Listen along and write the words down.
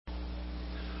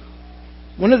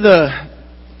One of the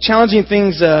challenging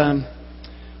things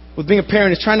with being a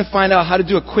parent is trying to find out how to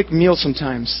do a quick meal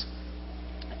sometimes.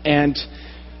 And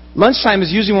lunchtime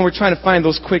is usually when we're trying to find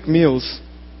those quick meals.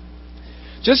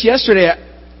 Just yesterday,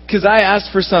 because I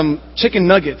asked for some chicken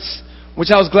nuggets,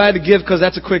 which I was glad to give because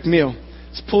that's a quick meal.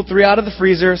 Just pull 3 out of the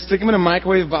freezer, stick them in a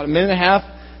microwave about a minute and a half,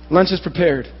 lunch is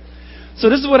prepared. So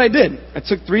this is what I did. I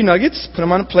took 3 nuggets, put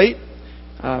them on a plate,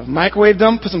 microwaved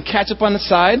them, put some ketchup on the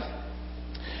side,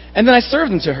 and then I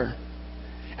served them to her.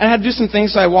 And I had to do some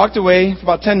things, so I walked away for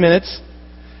about 10 minutes,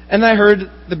 and I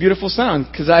heard the beautiful sound,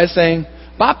 because I was saying,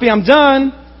 "Papi, I'm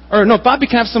done." Or, "No, Papi,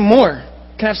 can I have some more?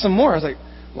 Can I have some more?" I was like,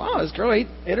 wow, this girl ate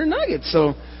her nuggets.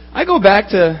 So I go back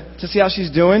to see how she's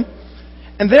doing,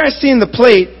 and there I see in the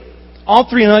plate, all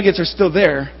 3 nuggets are still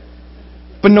there,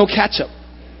 but no ketchup.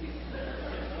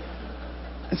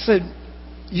 I said,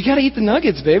 "You got to eat the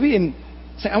nuggets, baby." And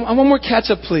I said, "I want more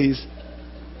ketchup, please."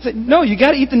 I said, "No, you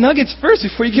got to eat the nuggets first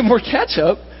before you get more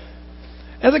ketchup."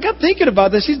 As I got thinking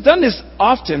about this, she's done this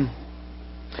often.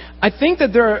 I think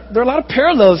that there are a lot of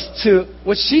parallels to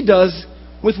what she does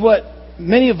with what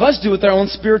many of us do with our own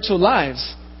spiritual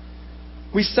lives.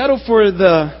 We settle for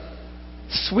the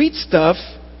sweet stuff,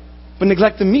 but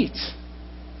neglect the meat.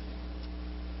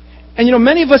 And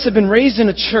many of us have been raised in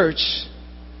a church,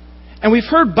 and we've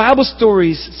heard Bible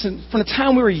stories from the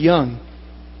time we were young.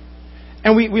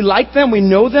 And we like them, we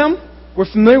know them, we're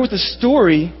familiar with the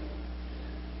story,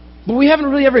 but we haven't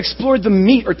really ever explored the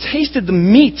meat or tasted the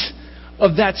meat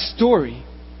of that story.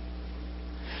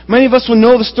 Many of us will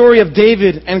know the story of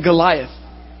David and Goliath,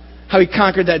 how he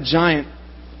conquered that giant.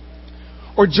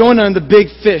 Or Jonah and the big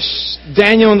fish,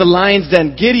 Daniel in the lion's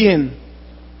den, Gideon.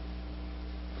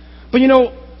 But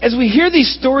as we hear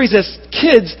these stories as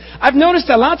kids, I've noticed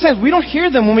that a lot of times we don't hear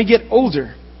them when we get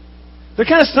older. They're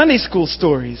kind of Sunday school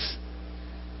stories.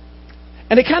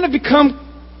 And they kind of become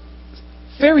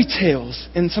fairy tales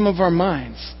in some of our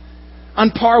minds, on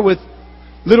par with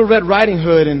Little Red Riding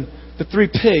Hood and the 3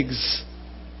 pigs.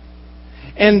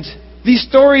 And these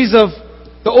stories of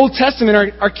the Old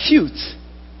Testament are cute.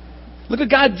 Look what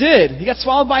God did. He got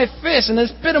swallowed by a fish and then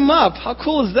spit him up. How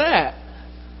cool is that?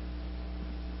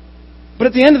 But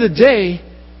at the end of the day,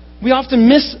 we often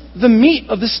miss the meat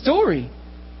of the story.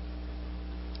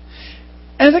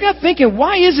 And as I got thinking,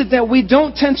 why is it that we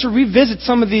don't tend to revisit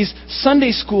some of these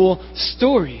Sunday school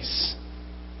stories?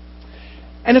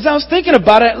 And as I was thinking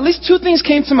about it, at least 2 things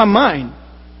came to my mind.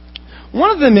 One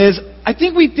of them is, I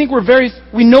think we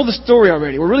know the story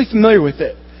already. We're really familiar with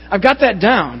it. I've got that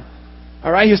down.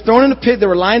 All right, he was thrown in a pit. There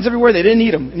were lions everywhere. They didn't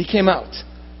eat him, and he came out.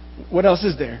 What else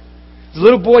is there? The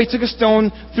little boy took a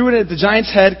stone, threw it at the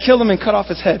giant's head, killed him, and cut off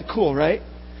his head. Cool, right?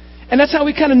 And that's how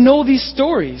we kind of know these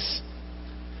stories.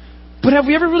 But have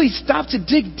we ever really stopped to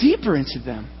dig deeper into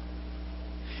them?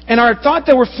 And our thought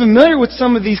that we're familiar with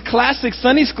some of these classic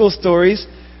Sunday school stories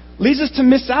leads us to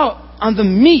miss out on the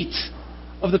meat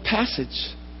of the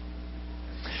passage.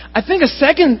 I think a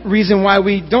second reason why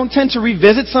we don't tend to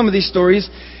revisit some of these stories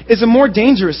is a more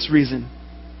dangerous reason.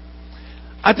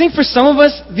 I think for some of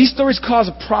us, these stories cause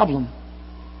a problem.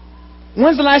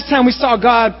 When's the last time we saw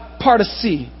God part a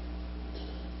sea?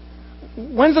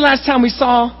 When's the last time we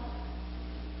saw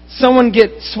someone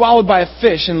get swallowed by a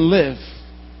fish and live?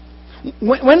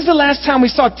 When's the last time we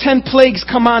saw 10 plagues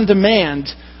come on demand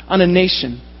on a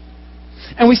nation?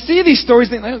 And we see these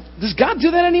stories and think, does God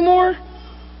do that anymore?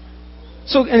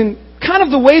 So, and kind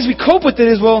of the ways we cope with it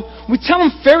is, well, we tell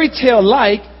them fairy tale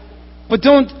like, but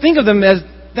don't think of them as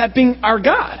that being our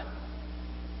God.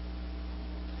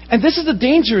 And this is the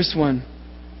dangerous one.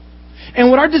 And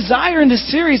what our desire in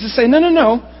this series is to say,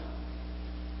 no.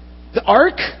 The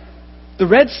Ark, the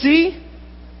Red Sea,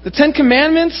 the 10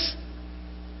 Commandments,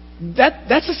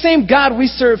 that's the same God we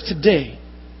serve today.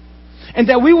 And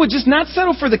that we would just not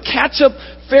settle for the catch-up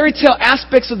fairy tale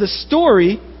aspects of the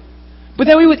story, but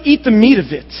that we would eat the meat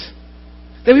of it.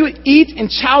 That we would eat and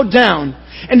chow down.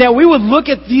 And that we would look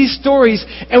at these stories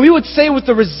and we would say with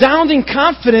a resounding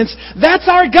confidence, that's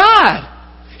our God.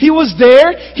 He was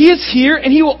there, He is here,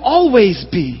 and He will always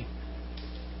be.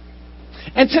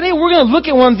 And today we're going to look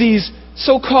at one of these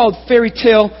so-called fairy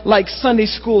tale-like Sunday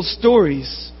school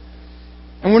stories.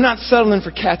 And we're not settling for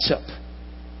catch-up.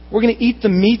 We're going to eat the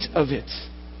meat of it.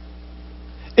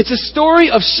 It's a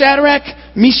story of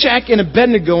Shadrach, Meshach, and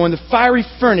Abednego in the fiery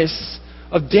furnace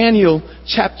of Daniel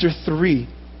chapter 3.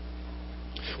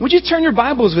 Would you turn your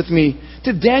Bibles with me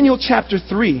to Daniel chapter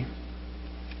 3?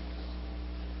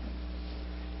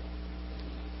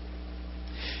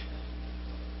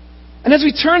 And as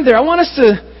we turn there, I want us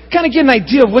to kind of get an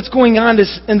idea of what's going on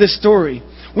in this story.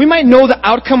 We might know the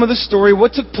outcome of the story,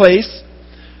 what took place.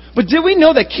 But did we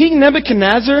know that King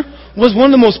Nebuchadnezzar was one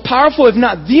of the most powerful, if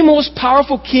not the most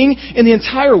powerful king in the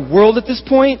entire world at this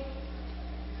point?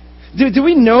 Do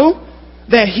we know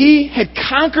that he had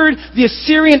conquered the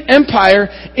Assyrian Empire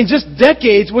in just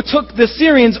decades, what took the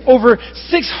Assyrians over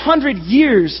 600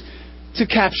 years to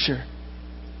capture?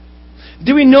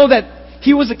 Do we know that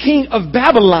he was the king of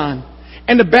Babylon?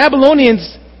 And the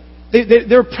Babylonians,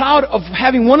 they're proud of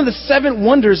having one of the 7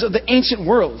 wonders of the ancient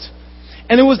world.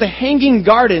 And it was the Hanging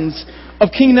Gardens of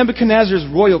King Nebuchadnezzar's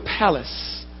royal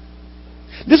palace.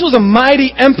 This was a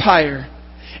mighty empire.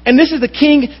 And this is the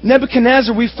King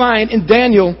Nebuchadnezzar we find in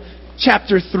Daniel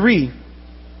chapter 3.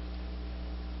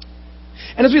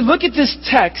 And as we look at this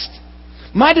text,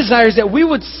 my desire is that we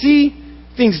would see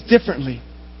things differently.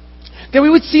 That we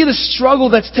would see the struggle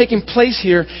that's taking place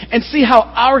here and see how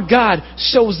our God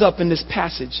shows up in this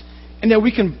passage. And that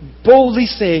we can boldly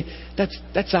say,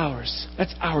 that's ours.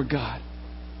 That's our God.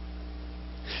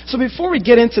 So before we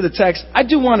get into the text, I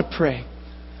do want to pray.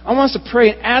 I want us to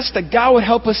pray and ask that God would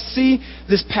help us see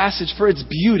this passage for its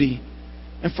beauty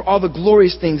and for all the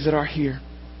glorious things that are here.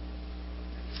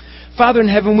 Father in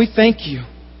heaven, we thank you.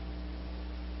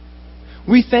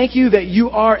 We thank you that you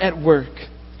are at work.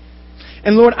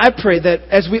 And Lord, I pray that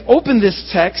as we open this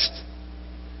text,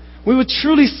 we would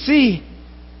truly see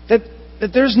that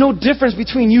there's no difference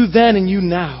between you then and you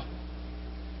now.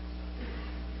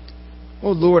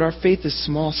 Oh Lord, our faith is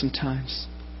small sometimes.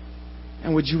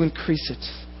 And would you increase it?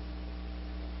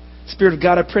 Spirit of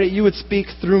God, I pray that you would speak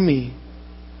through me.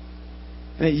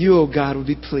 And that you, oh God, would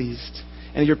be pleased.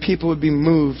 And your people would be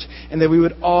moved. And that we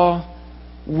would all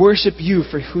worship you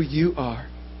for who you are.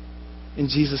 In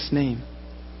Jesus' name,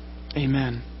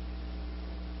 amen.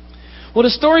 Well,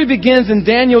 the story begins in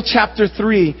Daniel chapter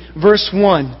 3, verse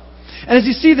 1. And as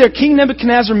you see there, King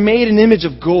Nebuchadnezzar made an image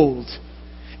of gold.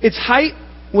 Its height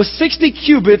was 60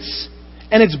 cubits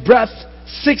and its breadth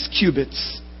 6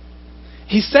 cubits.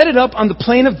 He set it up on the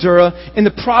plain of Dura in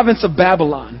the province of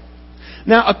Babylon.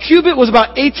 Now, a cubit was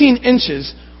about 18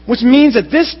 inches, which means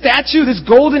that this statue, this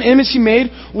golden image he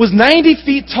made, was 90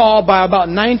 feet tall by about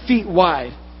 9 feet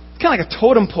wide. Kind of like a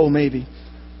totem pole, maybe.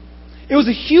 It was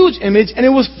a huge image, and it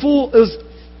was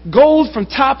gold from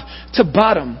top to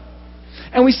bottom.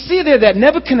 And we see there that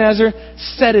Nebuchadnezzar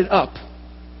set it up.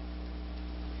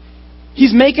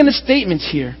 He's making a statement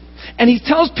here. And he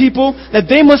tells people that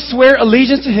they must swear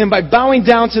allegiance to him by bowing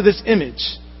down to this image.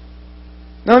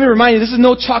 Now let me remind you, this is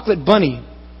no chocolate bunny.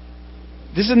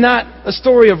 This is not a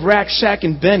story of Rack, Shack,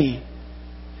 and Benny.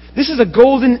 This is a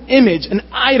golden image, an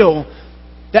idol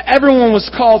that everyone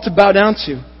was called to bow down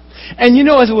to. And you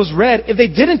know, as it was read, if they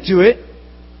didn't do it,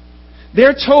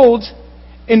 they're told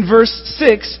in verse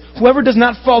 6, whoever does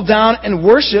not fall down and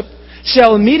worship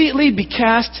shall immediately be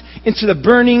cast into the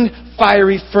burning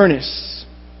fiery furnace.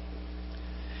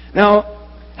 Now,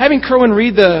 having Kerwin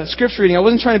read the scripture reading, I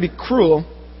wasn't trying to be cruel,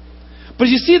 but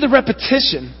you see the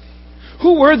repetition.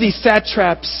 Who were these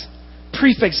satraps,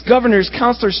 prefects, governors,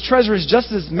 counselors, treasurers,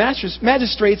 justices,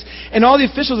 magistrates, and all the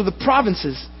officials of the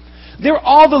provinces? They were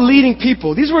all the leading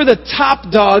people. These were the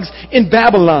top dogs in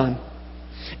Babylon.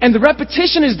 And the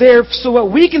repetition is there so that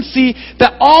we can see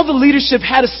that all the leadership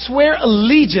had to swear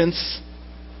allegiance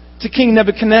to King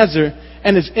Nebuchadnezzar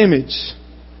and his image.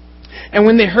 And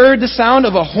when they heard the sound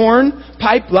of a horn,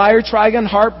 pipe, lyre, trigon,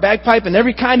 harp, bagpipe, and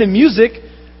every kind of music,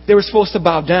 they were supposed to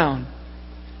bow down.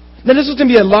 Now this was going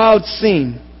to be a loud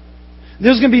scene. There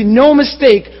was going to be no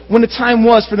mistake when the time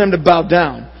was for them to bow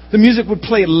down. The music would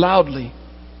play loudly.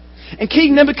 And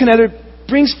King Nebuchadnezzar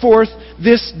brings forth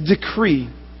this decree.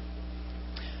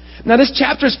 Now this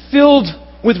chapter is filled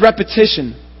with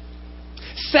repetition.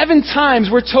 7 times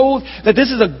we're told that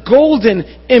this is a golden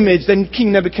image that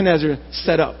King Nebuchadnezzar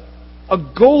set up. A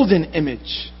golden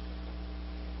image.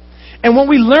 And what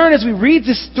we learn as we read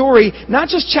this story, not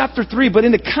just chapter 3, but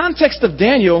in the context of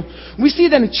Daniel, we see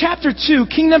that in chapter 2,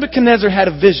 King Nebuchadnezzar had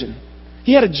a vision.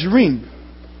 He had a dream.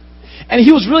 And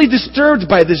he was really disturbed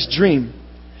by this dream.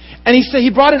 And he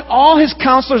brought in all his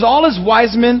counselors, all his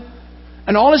wise men,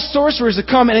 and all his sorcerers to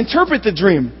come and interpret the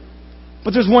dream.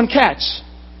 But there's one catch.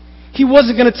 He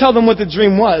wasn't going to tell them what the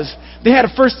dream was. They had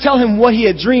to first tell him what he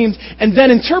had dreamed and then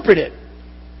interpret it.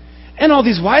 And all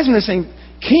these wise men are saying,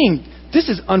 King, this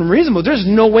is unreasonable. There's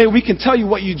no way we can tell you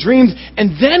what you dreamed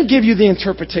and then give you the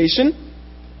interpretation.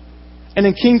 And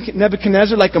then King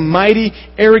Nebuchadnezzar, like a mighty,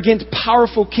 arrogant,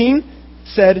 powerful king,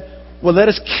 said, well, let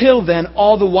us kill then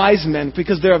all the wise men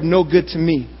because they're of no good to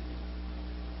me.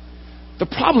 The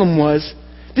problem was,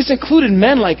 this included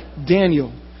men like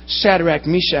Daniel, Shadrach,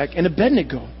 Meshach, and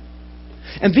Abednego.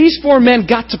 And these 4 men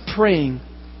got to praying.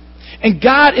 And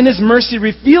God, in His mercy,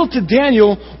 revealed to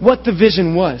Daniel what the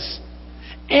vision was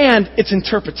and its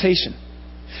interpretation.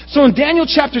 So in Daniel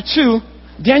chapter 2,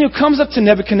 Daniel comes up to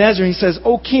Nebuchadnezzar and he says,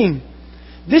 "O king,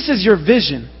 this is your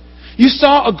vision. You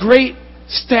saw a great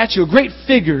statue, a great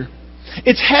figure.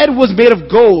 Its head was made of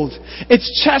gold.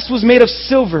 Its chest was made of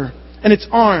silver, and its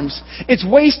arms. Its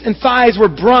waist and thighs were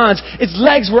bronze. Its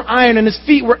legs were iron, and its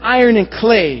feet were iron and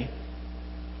clay.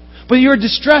 But you are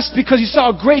distressed because you saw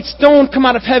a great stone come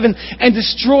out of heaven and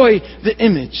destroy the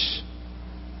image."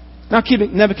 Now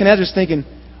Nebuchadnezzar's thinking,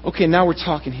 okay, now we're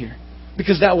talking here.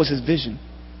 Because that was his vision.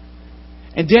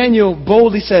 And Daniel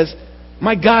boldly says,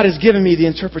 "My God has given me the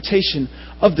interpretation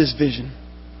of this vision.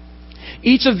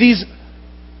 Each of these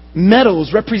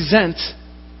metals represent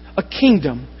a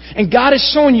kingdom. And God has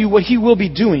shown you what He will be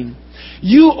doing.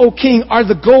 You, O king, are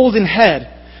the golden head,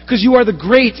 because you are the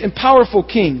great and powerful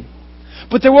king.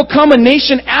 But there will come a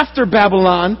nation after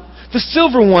Babylon, the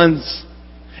silver ones.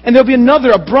 And there'll be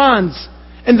another, a bronze,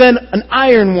 and then an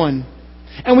iron one."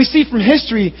 And we see from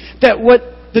history that what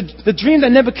the dream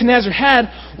that Nebuchadnezzar had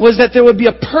was that there would be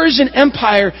a Persian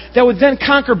empire that would then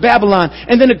conquer Babylon.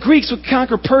 And then the Greeks would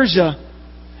conquer Persia.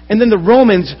 And then the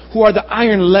Romans, who are the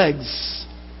iron legs.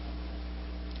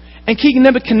 And King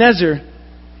Nebuchadnezzar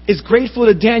is grateful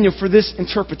to Daniel for this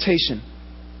interpretation.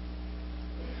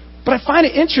 But I find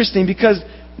it interesting because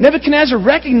Nebuchadnezzar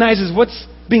recognizes what's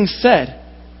being said.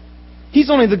 He's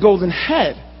only the golden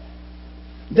head.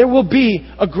 There will be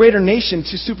a greater nation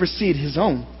to supersede his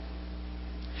own.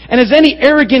 And as any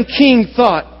arrogant king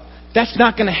thought, that's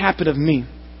not going to happen of me.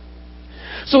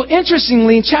 So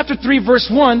interestingly, in chapter 3, verse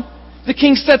 1, the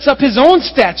king sets up his own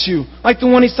statue, like the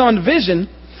one he saw in the vision.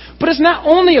 But it's not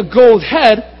only a gold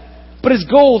head, but it's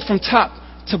gold from top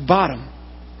to bottom.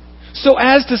 So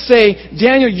as to say,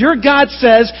 Daniel, your God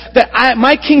says that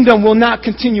my kingdom will not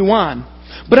continue on.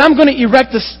 But I'm going to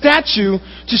erect a statue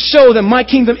to show that my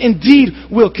kingdom indeed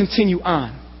will continue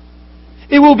on.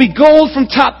 It will be gold from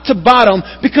top to bottom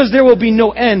because there will be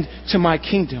no end to my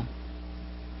kingdom.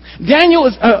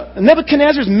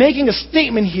 Nebuchadnezzar is making a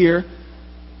statement here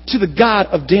to the God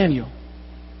of Daniel.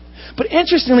 But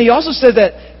interestingly, he also says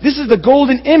that this is the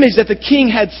golden image that the king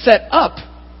had set up.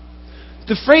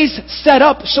 The phrase "set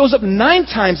up" shows up 9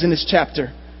 times in this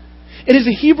chapter. It is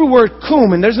a Hebrew word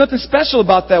kum, and there's nothing special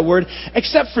about that word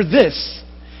except for this.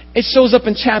 It shows up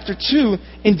in chapter 2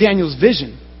 in Daniel's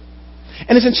vision.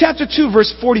 And it's in chapter 2,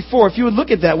 verse 44, if you would look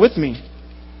at that with me.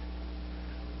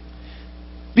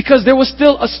 Because there was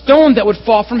still a stone that would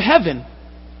fall from heaven.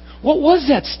 What was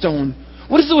that stone?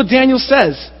 What is it what Daniel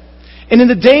says? "And in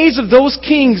the days of those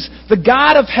kings, the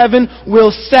God of heaven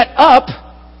will set up,"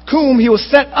 He will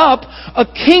set up "a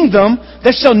kingdom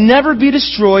that shall never be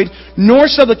destroyed, nor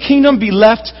shall the kingdom be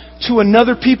left to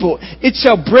another people. It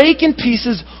shall break in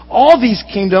pieces all these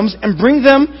kingdoms and bring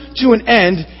them to an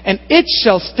end, and it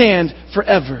shall stand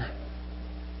forever."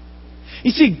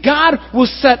 You see, God will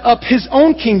set up His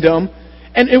own kingdom,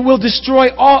 and it will destroy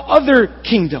all other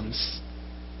kingdoms.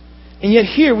 And yet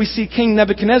here we see King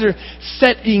Nebuchadnezzar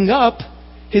setting up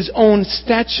his own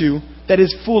statue that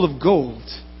is full of gold.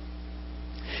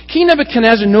 King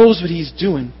Nebuchadnezzar knows what he's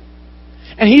doing.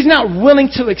 And he's not willing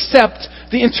to accept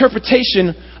the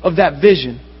interpretation of that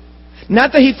vision.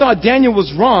 Not that he thought Daniel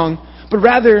was wrong, but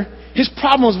rather his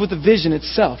problem was with the vision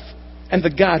itself and the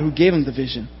God who gave him the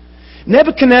vision.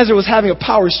 Nebuchadnezzar was having a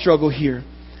power struggle here.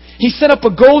 He set up a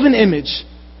golden image,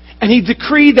 and he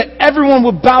decreed that everyone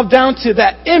would bow down to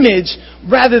that image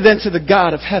rather than to the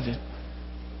God of heaven.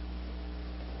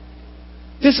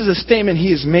 This is a statement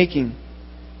he is making.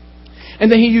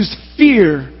 And then he used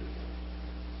fear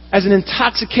as an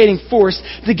intoxicating force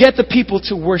to get the people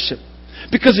to worship.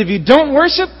 Because if you don't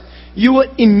worship, you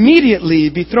will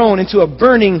immediately be thrown into a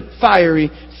burning,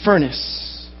 fiery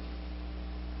furnace.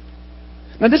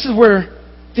 Now this is where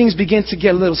things begin to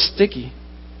get a little sticky.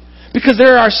 Because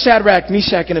there are Shadrach,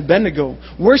 Meshach, and Abednego,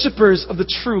 worshipers of the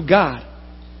true God.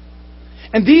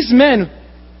 And these men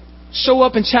show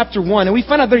up in chapter 1, and we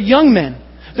find out they're young men.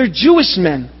 They're Jewish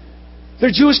men. Their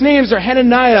Jewish names are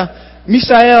Hananiah,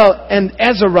 Mishael, and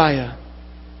Azariah.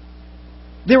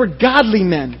 They were godly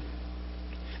men.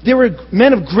 They were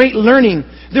men of great learning.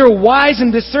 They were wise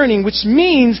and discerning, which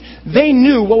means they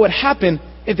knew what would happen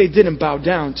if they didn't bow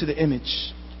down to the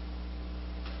image.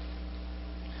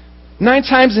 7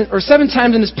 times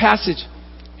in this passage,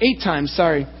 8 times,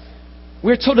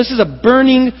 we're told this is a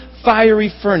burning,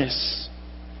 fiery furnace.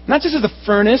 Not just as a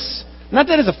furnace, not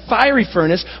that it's a fiery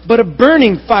furnace, but a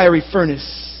burning, fiery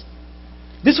furnace.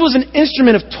 This was an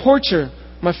instrument of torture,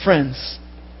 my friends.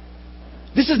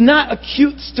 This is not a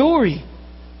cute story.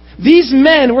 These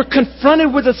men were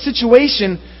confronted with a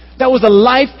situation that was a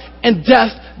life and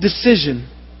death decision.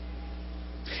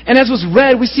 And as was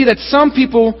read, we see that some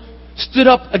people stood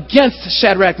up against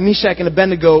Shadrach, Meshach, and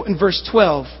Abednego in verse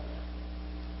 12.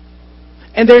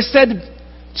 And they said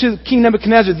to King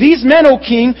Nebuchadnezzar, "These men, O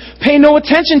king, pay no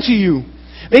attention to you.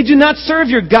 They do not serve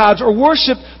your gods or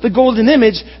worship the golden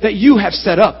image that you have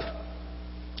set up."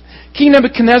 King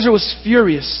Nebuchadnezzar was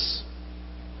furious.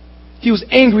 He was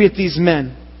angry at these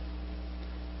men.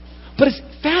 But it's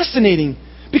fascinating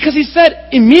because he said,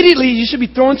 immediately you should be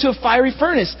thrown into a fiery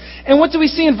furnace. And what do we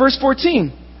see in verse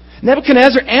 14?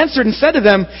 Nebuchadnezzar answered and said to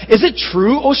them, "Is it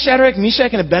true, O Shadrach,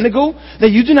 Meshach, and Abednego, that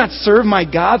you do not serve my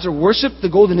gods or worship the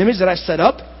golden image that I set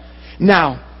up?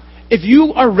 Now, if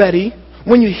you are ready,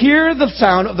 when you hear the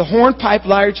sound of the horn, pipe,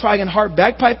 lyre, trigon, harp,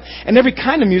 bagpipe, and every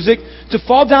kind of music, to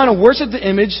fall down and worship the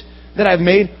image that I've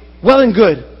made, well and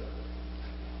good."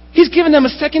 He's giving them a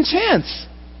second chance.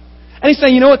 And he's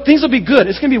saying, you know what, things will be good.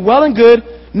 It's going to be well and good,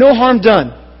 no harm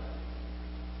done.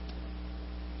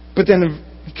 But then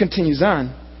he continues on.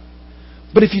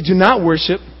 "But if you do not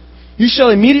worship, you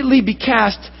shall immediately be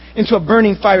cast into a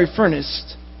burning fiery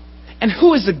furnace. And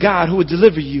who is the God who would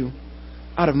deliver you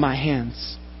out of my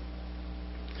hands?"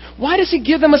 Why does he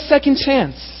give them a second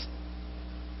chance?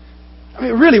 I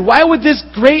mean, really, why would this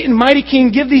great and mighty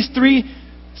king give these three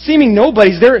seeming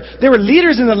nobodies? They were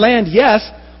leaders in the land, yes,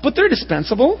 but they're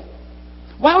dispensable.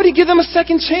 Why would he give them a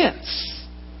second chance?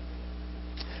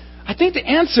 I think the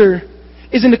answer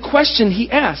is in the question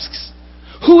he asks.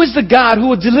 Who is the God who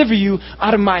will deliver you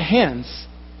out of my hands?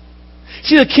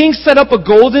 See, the king set up a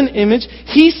golden image.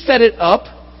 He set it up.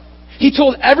 He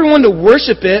told everyone to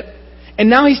worship it. And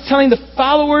now he's telling the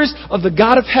followers of the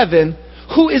God of heaven,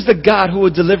 who is the God who will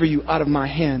deliver you out of my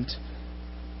hand?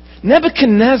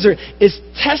 Nebuchadnezzar is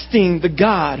testing the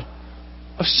God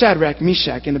of Shadrach,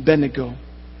 Meshach, and Abednego.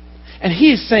 And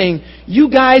he is saying, you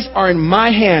guys are in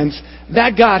my hands.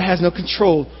 That God has no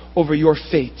control over your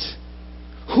fate.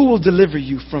 Who will deliver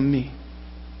you from me?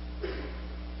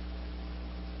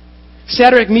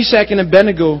 Shadrach, Meshach, and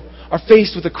Abednego are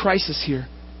faced with a crisis here.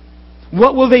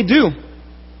 What will they do?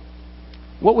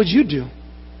 What would you do?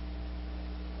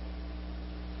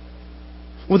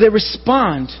 Will they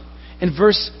respond in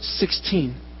verse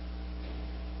 16?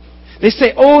 They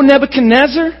say, "O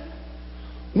Nebuchadnezzar,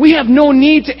 we have no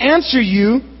need to answer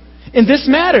you in this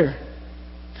matter.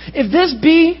 If this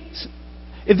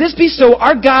be so,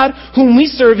 our God whom we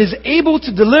serve is able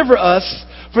to deliver us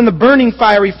from the burning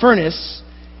fiery furnace,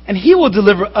 and he will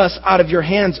deliver us out of your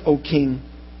hands, O king.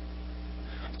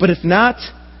 But if not,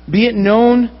 be it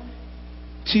known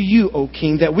to you, O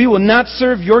king, that we will not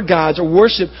serve your gods or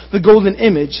worship the golden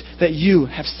image that you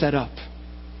have set up."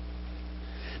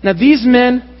 Now these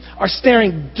men are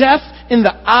staring death in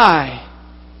the eye,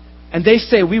 and they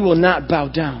say, "We will not bow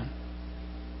down."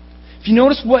 If you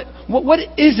notice, what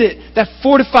is it that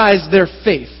fortifies their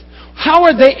faith? How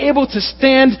are they able to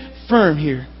stand firm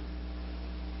here?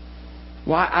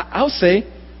 Well, I'll say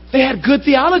they had good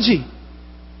theology.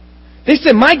 They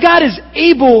said, my God is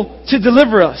able to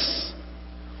deliver us.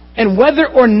 And whether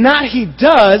or not he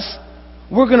does,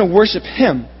 we're going to worship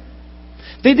him.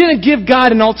 They didn't give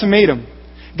God an ultimatum.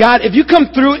 God, if you come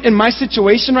through in my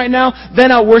situation right now,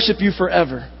 then I'll worship you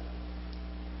forever.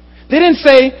 They didn't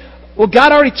say, well,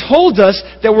 God already told us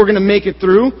that we're going to make it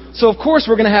through, so of course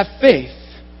we're going to have faith.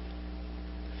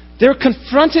 They were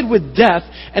confronted with death,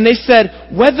 and they said,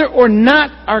 whether or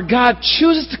not our God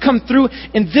chooses to come through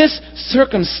in this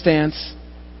circumstance,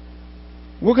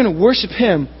 we're going to worship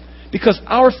him because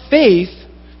our faith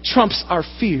trumps our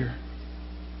fear.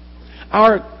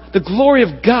 The glory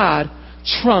of God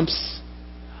trumps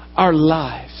our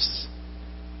lives.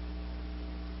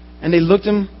 And they looked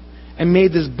at him and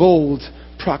made this bold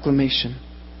proclamation.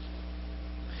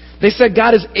 They said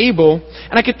God is able,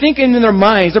 and I could think in their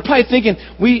minds, they're probably thinking,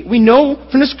 we know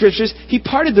from the scriptures, he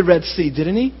parted the Red Sea,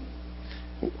 didn't he?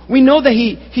 We know that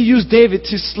he used David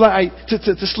to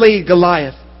slay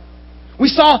Goliath.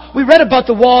 We read about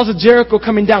the walls of Jericho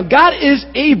coming down. God is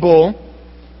able,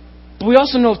 but we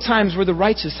also know of times where the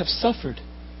righteous have suffered.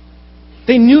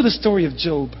 They knew the story of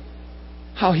Job,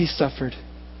 how he suffered.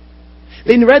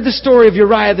 They read the story of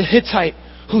Uriah the Hittite,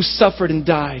 who suffered and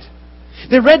died.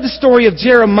 They read the story of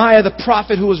Jeremiah the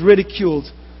prophet who was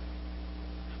ridiculed.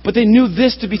 But they knew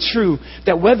this to be true,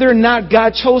 that whether or not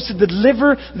God chose to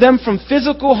deliver them from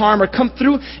physical harm or come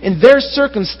through in their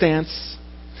circumstance,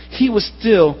 he was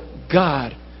still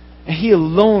God, and he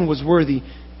alone was worthy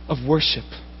of worship.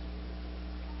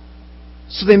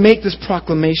 So they make this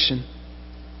proclamation,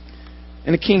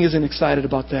 and the king isn't excited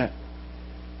about that.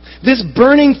 This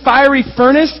burning fiery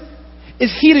furnace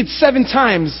is heated 7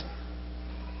 times.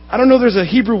 I don't know if there's a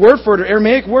Hebrew word for it or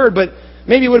Aramaic word, but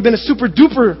maybe it would have been a super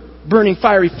duper burning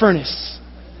fiery furnace.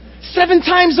 7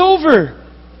 times over.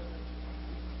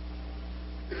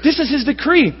 This is his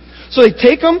decree. So they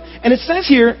take them, and it says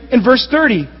here in verse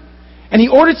 30, and he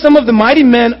ordered some of the mighty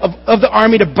men of the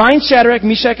army to bind Shadrach,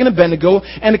 Meshach, and Abednego,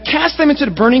 and to cast them into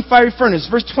the burning fiery furnace.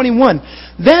 Verse 21.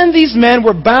 Then these men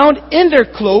were bound in their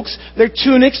cloaks, their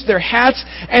tunics, their hats,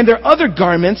 and their other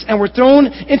garments, and were thrown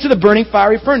into the burning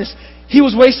fiery furnace. He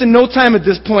was wasting no time at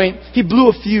this point. He blew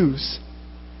a fuse.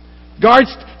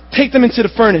 Guards, take them into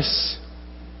the furnace.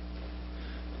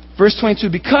 Verse 22.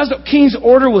 Because the king's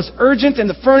order was urgent and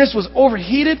the furnace was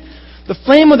overheated, the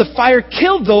flame of the fire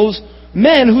killed those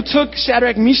men who took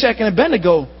Shadrach, Meshach, and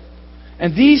Abednego.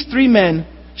 And these three men,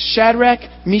 Shadrach,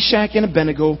 Meshach, and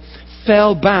Abednego,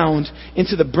 fell bound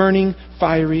into the burning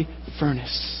fiery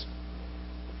furnace.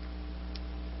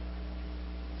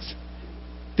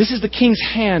 This is the king's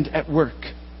hand at work.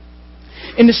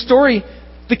 In the story,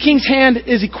 the king's hand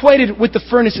is equated with the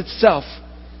furnace itself.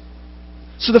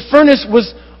 So the furnace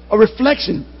was a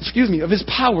reflection, of his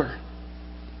power.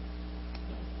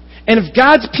 And if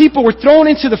God's people were thrown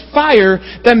into the fire,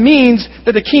 that means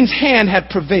that the king's hand had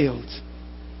prevailed.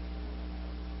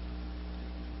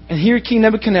 And here King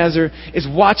Nebuchadnezzar is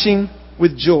watching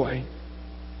with joy.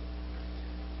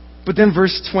 But then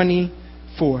verse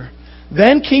 24.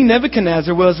 Then King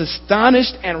Nebuchadnezzar was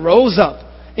astonished and rose up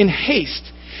in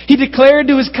haste. He declared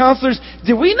to his counselors,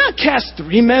 "Did we not cast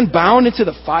 3 men bound into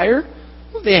the fire?"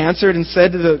 Well, they answered and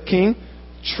said to the king,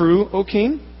 "True, O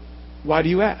king. Why do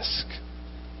you ask?"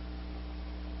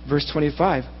 Verse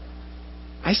 25.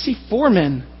 I see 4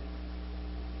 men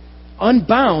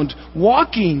unbound,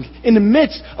 walking in the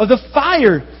midst of the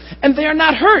fire, and they are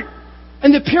not hurt.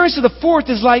 And the appearance of the 4th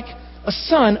is like a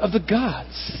son of the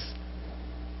gods.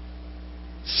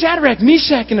 Shadrach,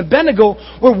 Meshach, and Abednego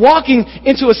were walking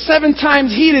into a 7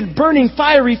 times heated, burning,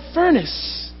 fiery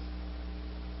furnace.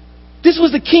 This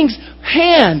was the king's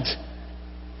hand,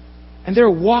 and they were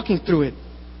walking through it.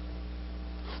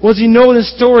 Well, as you know in the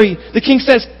story, the king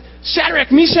says,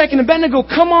 "Shadrach, Meshach, and Abednego,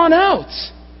 come on out."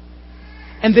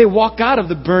 And they walk out of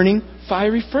the burning,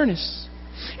 fiery furnace.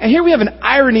 And here we have an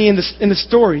irony in the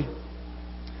story.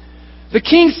 The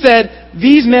king said,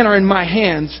 "These men are in my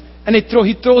hands," and he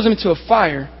throws them into a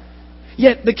fire.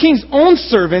 Yet the king's own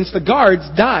servants, the guards,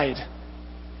 died.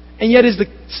 And yet it's the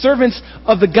servants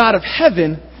of the God of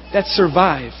heaven that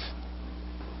survive.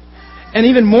 And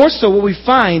even more so, what we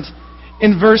find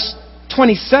in verse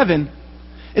 27,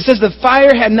 it says the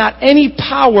fire had not any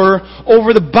power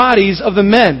over the bodies of the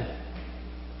men.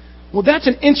 Well, that's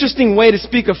an interesting way to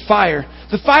speak of fire.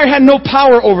 The fire had no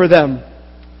power over them.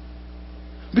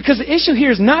 Because the issue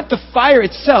here is not the fire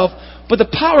itself, but the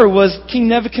power was King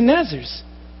Nebuchadnezzar's.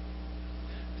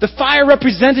 The fire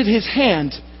represented his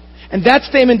hand. And that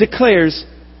statement declares,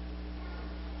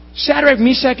 Shadrach,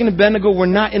 Meshach, and Abednego were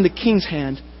not in the king's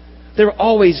hand. They were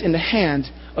always in the hand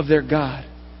of their God.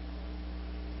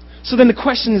 So then the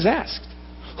question is asked,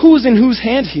 who's in whose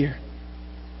hand here?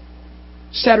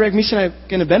 Shadrach, Meshach,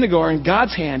 and Abednego are in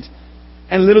God's hand.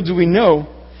 And little do we know,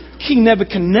 King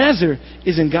Nebuchadnezzar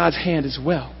is in God's hand as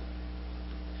well.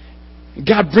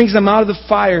 God brings them out of the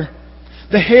fire.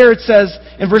 The hair, it says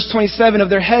in verse 27, of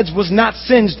their heads was not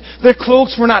singed. Their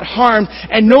cloaks were not harmed.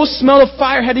 And no smell of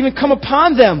fire had even come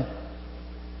upon them.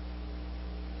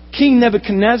 King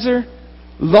Nebuchadnezzar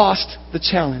lost the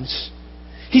challenge.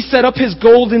 He set up his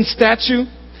golden statue.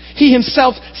 He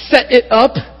himself set it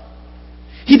up.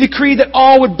 He decreed that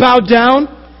all would bow down.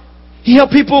 He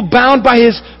held people bound by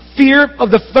his fear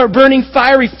of the burning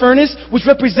fiery furnace, which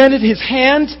represented his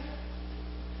hand.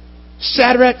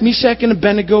 Shadrach, Meshach, and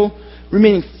Abednego,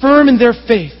 remaining firm in their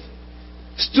faith,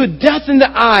 stood death in the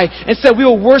eye and said, "We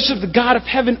will worship the God of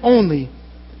heaven only."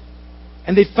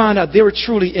 And they found out they were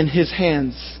truly in his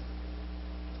hands.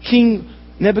 King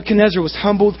Nebuchadnezzar was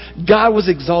humbled, God was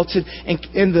exalted,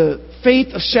 and the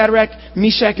faith of Shadrach,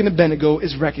 Meshach, and Abednego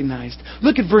is recognized.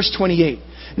 Look at verse 28.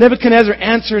 Nebuchadnezzar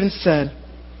answered and said,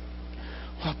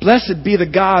 "Blessed be the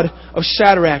God of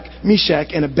Shadrach,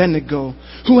 Meshach, and Abednego,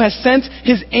 who has sent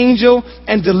his angel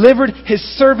and delivered his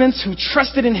servants who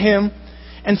trusted in him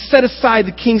and set aside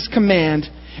the king's command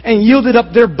and yielded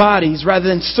up their bodies rather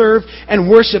than serve and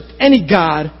worship any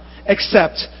god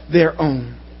except their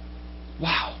own."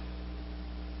 Wow.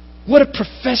 What a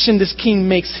profession this king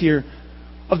makes here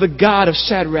of the God of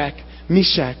Shadrach,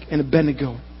 Meshach, and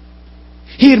Abednego.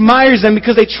 He admires them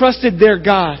because they trusted their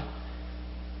God.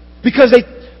 Because they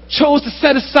chose to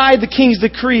set aside the king's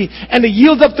decree and to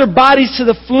yield up their bodies to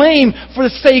the flame for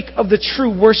the sake of the true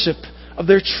worship of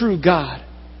their true God.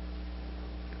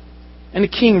 And the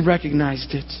king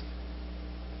recognized it.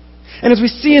 And as we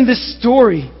see in this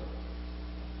story,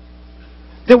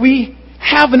 that we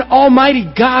have an almighty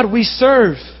God we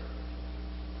serve.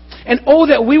 And oh,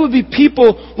 that we would be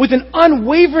people with an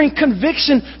unwavering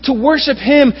conviction to worship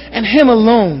Him and Him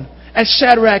alone, as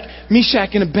Shadrach, Meshach,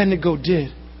 and Abednego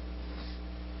did.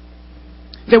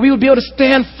 That we would be able to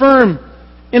stand firm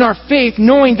in our faith,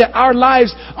 knowing that our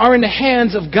lives are in the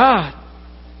hands of God.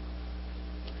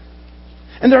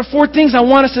 And there are 4 things I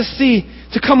want us to see,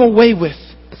 to come away with,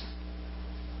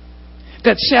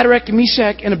 that Shadrach,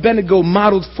 Meshach, and Abednego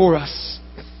modeled for us.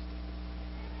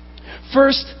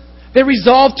 First, they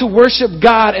resolved to worship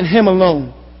God and Him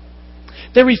alone.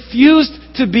 They refused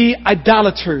to be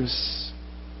idolaters.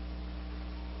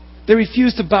 They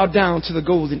refused to bow down to the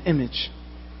golden image.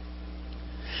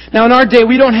 Now in our day,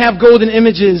 we don't have golden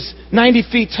images 90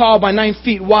 feet tall by 9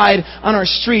 feet wide on our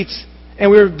streets, and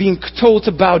we're being told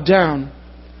to bow down.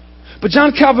 But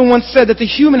John Calvin once said that the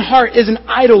human heart is an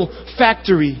idol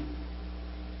factory.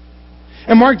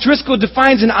 And Mark Driscoll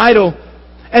defines an idol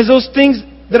as those things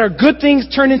that are good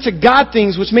things turned into God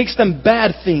things, which makes them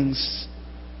bad things.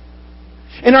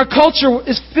 And our culture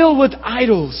is filled with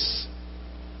idols.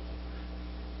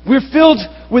 We're filled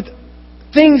with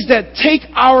things that take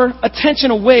our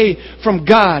attention away from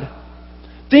God.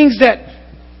 Things that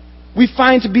we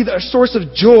find to be our source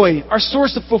of joy, our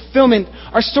source of fulfillment,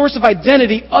 our source of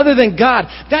identity other than God.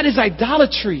 That is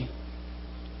idolatry.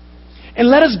 And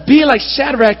let us be like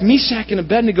Shadrach, Meshach, and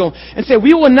Abednego and say,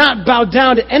 we will not bow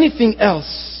down to anything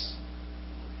else.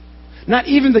 Not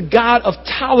even the God of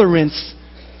tolerance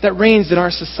that reigns in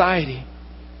our society.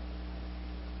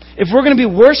 If we're going to be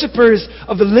worshipers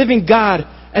of the living God,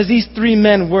 as these 3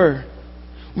 men were,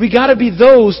 we got to be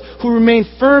those who remain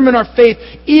firm in our faith,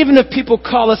 even if people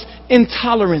call us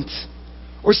intolerant,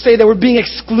 or say that we're being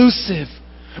exclusive,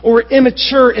 or we're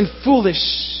immature and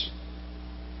foolish.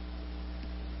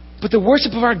 But the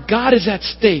worship of our God is at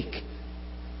stake.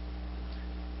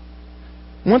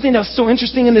 One thing that's so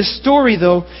interesting in this story,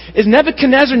 though, is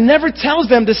Nebuchadnezzar never tells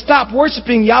them to stop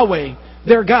worshiping Yahweh,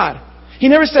 their God. He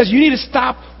never says, you need to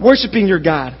stop worshiping your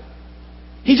God.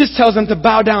 He just tells them to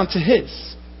bow down to His.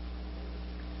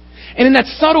 And in that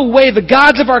subtle way, the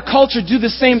gods of our culture do the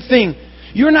same thing.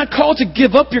 You're not called to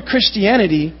give up your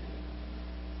Christianity.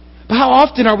 But how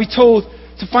often are we told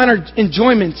to find our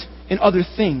enjoyment in other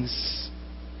things?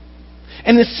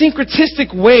 And in a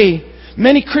syncretistic way,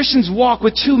 many Christians walk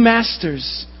with 2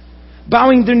 masters,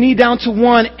 bowing their knee down to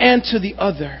one and to the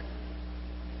other.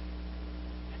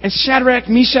 And Shadrach,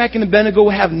 Meshach, and Abednego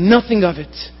will have nothing of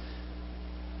it.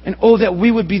 And oh, that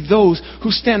we would be those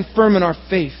who stand firm in our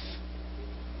faith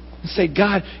and say,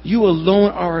 God, you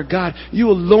alone are our God. You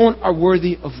alone are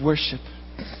worthy of worship.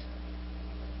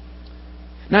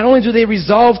 Not only do they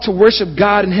resolve to worship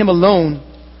God and Him alone,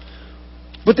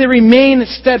 but they remain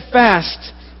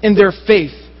steadfast in their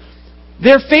faith.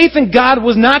 Their faith in God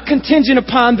was not contingent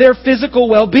upon their physical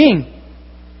well-being.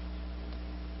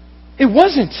 It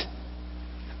wasn't.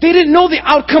 They didn't know the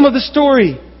outcome of the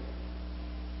story.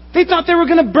 They thought they were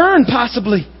going to burn,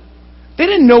 possibly. They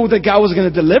didn't know that God was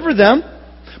going to deliver them.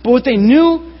 But what they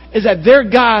knew is that their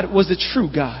God was the true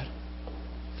God.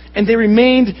 And they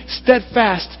remained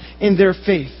steadfast in their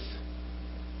faith.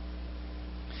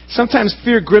 Sometimes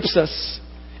fear grips us,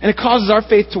 and it causes our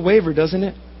faith to waver, doesn't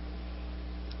it?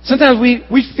 Sometimes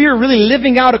we fear really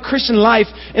living out a Christian life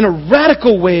in a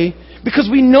radical way because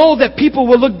we know that people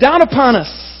will look down upon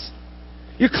us.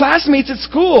 Your classmates at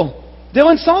school, they'll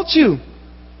insult you.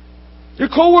 Your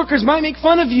coworkers might make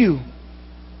fun of you.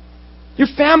 Your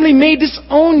family may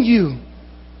disown you.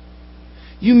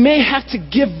 You may have to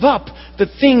give up the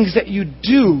things that you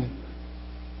do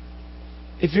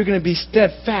if you're going to be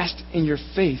steadfast in your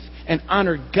faith and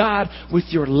honor God with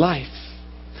your life.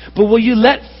 But will you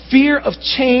let fear of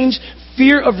change,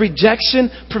 fear of rejection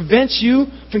prevent you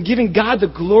from giving God the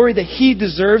glory that He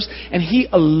deserves and He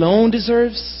alone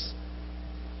deserves?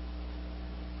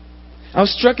 I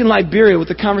was struck in Liberia with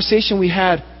the conversation we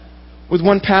had with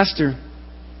one pastor.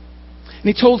 And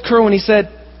he told Kerwin, he said,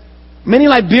 many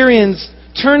Liberians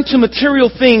turn to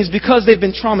material things because they've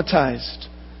been traumatized.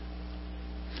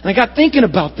 And I got thinking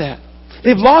about that.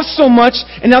 They've lost so much,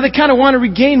 and now they kind of want to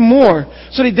regain more.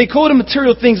 So they go to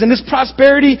material things. And this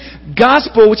prosperity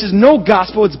gospel, which is no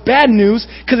gospel, it's bad news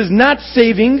because it's not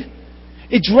saving.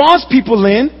 It draws people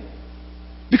in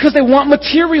because they want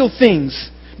material things.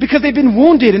 Because they've been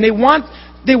wounded and they want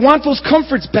those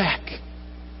comforts back.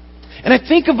 And I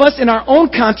think of us in our own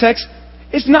context,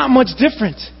 it's not much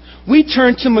different. We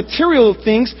turn to material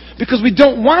things because we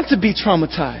don't want to be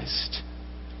traumatized.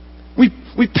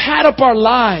 We pad up our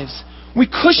lives. We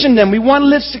cushion them. We want to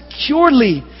live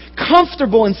securely,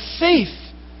 comfortable, and safe.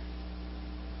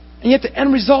 And yet the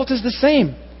end result is the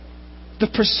same. The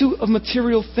pursuit of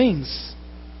material things.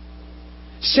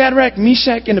 Shadrach,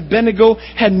 Meshach, and Abednego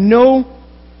had no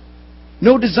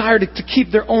desire to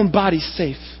keep their own bodies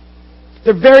safe.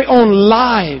 Their very own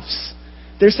lives.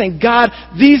 They're saying, God,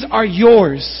 these are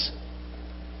yours.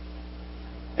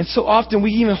 And so often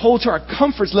we even hold to our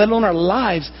comforts, let alone our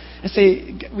lives, and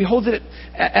say, we hold it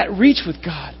at reach with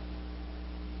God.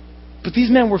 But these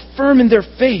men were firm in their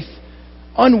faith,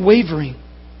 unwavering.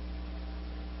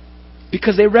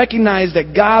 Because they recognized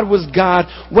that God was God,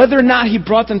 whether or not He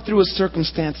brought them through a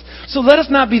circumstance. So let us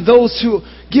not be those who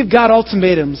give God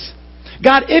ultimatums.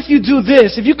 God, if you do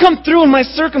this, if you come through in my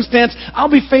circumstance,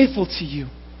 I'll be faithful to you.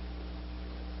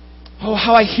 Oh,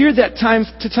 how I hear that time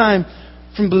to time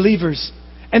from believers.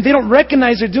 And they don't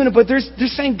recognize they're doing it, but they're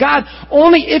saying, God,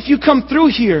 only if you come through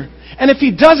here. And if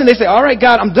He doesn't, they say, all right,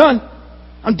 God, I'm done.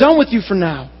 I'm done with you for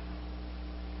now.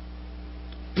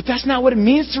 But that's not what it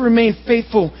means to remain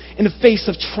faithful in the face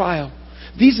of trial.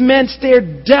 These men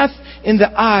stared death in the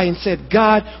eye and said,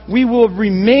 God, we will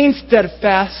remain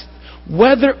steadfast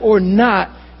whether or not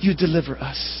you deliver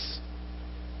us.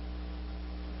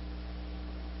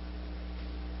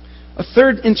 A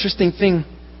third interesting thing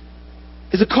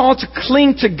is a call to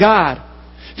cling to God.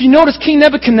 If you notice King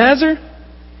Nebuchadnezzar,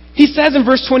 he says in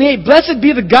verse 28, blessed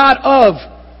be the God of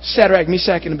Shadrach,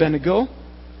 Meshach, and Abednego.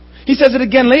 He says it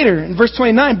again later in verse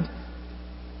 29.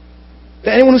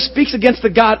 That anyone who speaks against the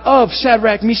God of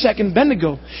Shadrach, Meshach, and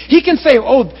Abednego, he can say,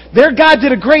 oh, their God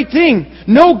did a great thing.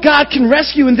 No God can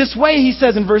rescue in this way, he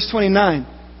says in verse 29.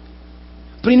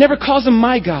 But he never calls him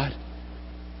my God.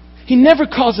 He never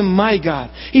calls him my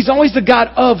God. He's always the God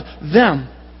of them.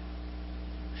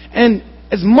 And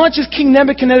as much as King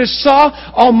Nebuchadnezzar saw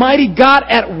Almighty God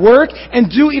at work and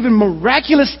do even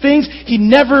miraculous things, he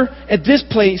never, at this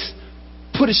place,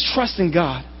 put his trust in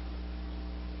God.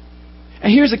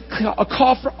 And here's a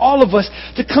call for all of us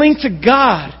to cling to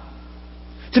God.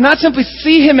 To not simply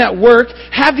see Him at work,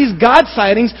 have these God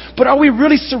sightings, but are we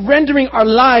really surrendering our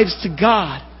lives to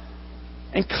God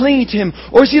and clinging to Him?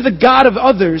 Or is He the God of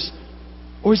others?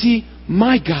 Or is He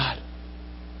my God?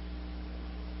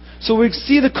 So we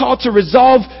see the call to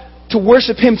resolve to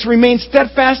worship Him, to remain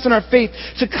steadfast in our faith,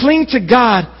 to cling to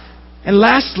God, and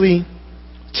lastly,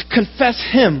 to confess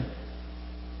Him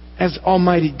as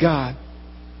Almighty God.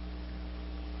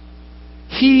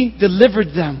 He delivered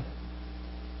them,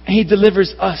 and He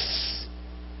delivers us.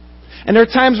 And there are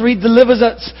times where He delivers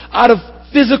us out of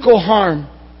physical harm.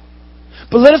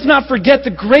 But let us not forget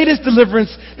the greatest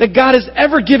deliverance that God has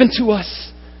ever given to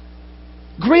us.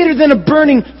 Greater than a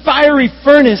burning fiery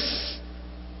furnace.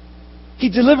 He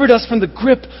delivered us from the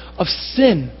grip of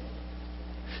sin.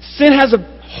 Sin has a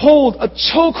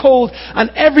chokehold on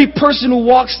every person who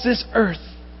walks this earth.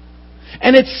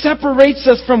 And it separates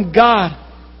us from God.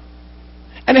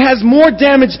 And it has more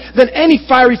damage than any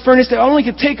fiery furnace that only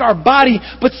can take our body,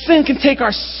 but sin can take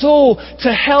our soul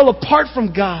to hell apart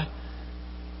from God.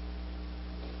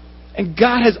 And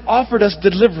God has offered us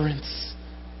deliverance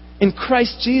in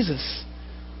Christ Jesus.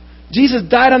 Jesus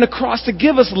died on the cross to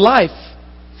give us life.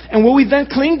 And will we then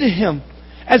cling to Him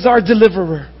as our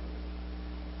deliverer?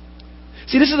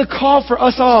 See, this is a call for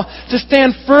us all to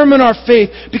stand firm in our faith,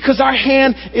 because our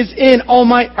hand is in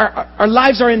Almighty. Our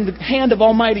lives are in the hand of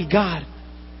Almighty God,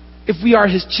 if we are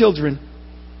His children.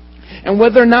 And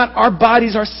whether or not our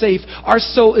bodies are safe, our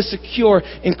soul is secure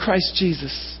in Christ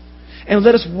Jesus. And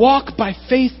let us walk by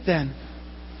faith then,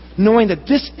 knowing that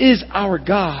this is our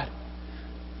God.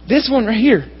 This one right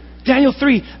here, Daniel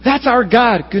 3, that's our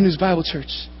God, Good News Bible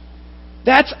Church.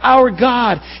 That's our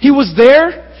God. He was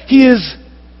there. He is,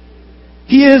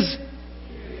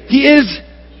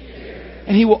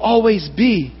 and He will always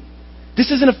be.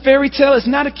 This isn't a fairy tale. It's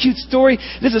not a cute story.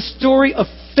 This is a story of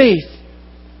faith.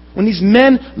 When these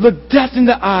men looked death in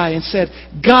the eye and said,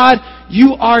 God,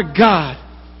 you are God,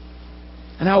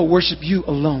 and I will worship you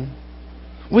alone.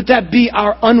 Would that be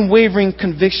our unwavering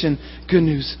conviction? Good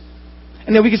news.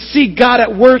 And that we can see God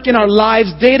at work in our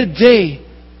lives day to day.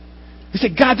 We say,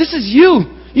 God, this is you.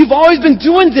 You've always been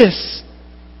doing this.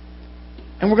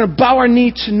 And we're going to bow our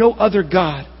knee to no other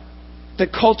God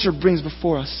that culture brings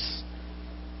before us.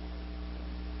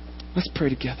 Let's pray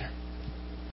together.